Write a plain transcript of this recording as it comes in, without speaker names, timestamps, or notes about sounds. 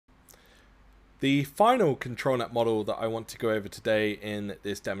The final ControlNet model that I want to go over today in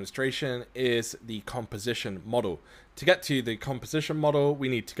this demonstration is the composition model. To get to the composition model, we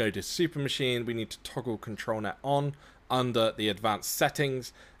need to go to Supermachine, we need to toggle ControlNet on under the advanced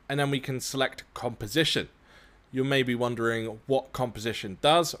settings, and then we can select composition. You may be wondering what composition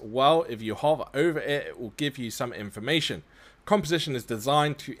does. Well, if you hover over it, it will give you some information. Composition is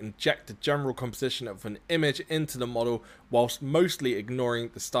designed to inject the general composition of an image into the model whilst mostly ignoring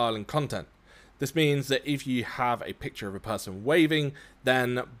the style and content. This means that if you have a picture of a person waving,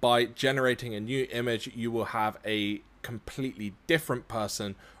 then by generating a new image, you will have a completely different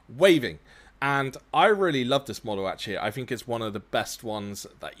person waving. And I really love this model actually. I think it's one of the best ones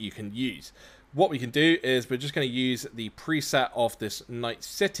that you can use. What we can do is we're just going to use the preset of this night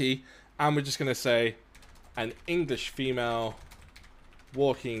city, and we're just going to say an English female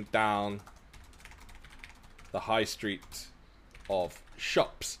walking down the high street of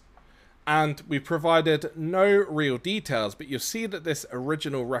shops. And we provided no real details, but you'll see that this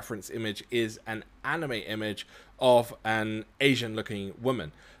original reference image is an anime image of an Asian looking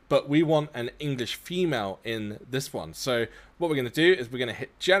woman. But we want an English female in this one. So what we're going to do is we're going to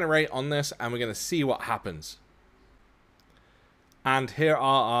hit generate on this and we're going to see what happens. And here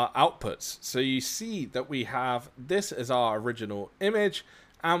are our outputs. So you see that we have this as our original image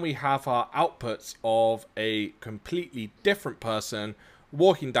and we have our outputs of a completely different person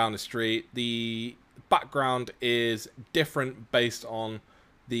walking down the street. The background is different based on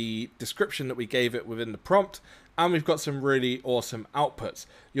the description that we gave it within the prompt, and we've got some really awesome outputs.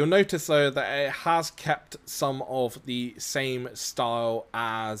 You'll notice though that it has kept some of the same style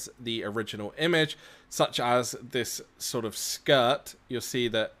as the original image, such as this sort of skirt. You'll see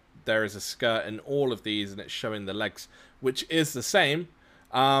that there is a skirt in all of these and it's showing the legs, which is the same.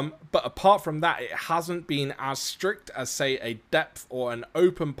 But apart from that, it hasn't been as strict as, say, a depth or an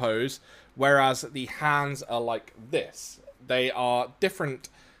open pose, whereas the hands are like this. They are different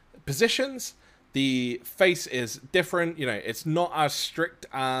positions. The face is different. You know, it's not as strict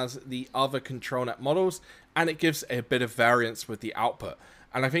as the other ControlNet models, and it gives a bit of variance with the output.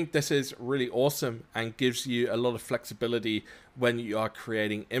 And I think this is really awesome and gives you a lot of flexibility when you are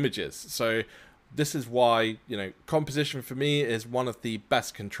creating images. So this is why, you know, composition for me is one of the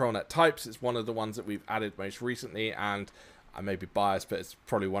best ControlNet types. It's one of the ones that we've added most recently, and I may be biased, but it's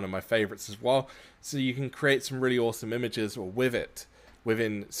probably one of my favorites as well. So you can create some really awesome images with it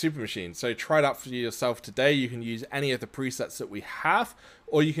within Supermachine. So try it out for yourself today. You can use any of the presets that we have,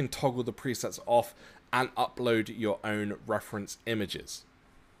 or you can toggle the presets off and upload your own reference images.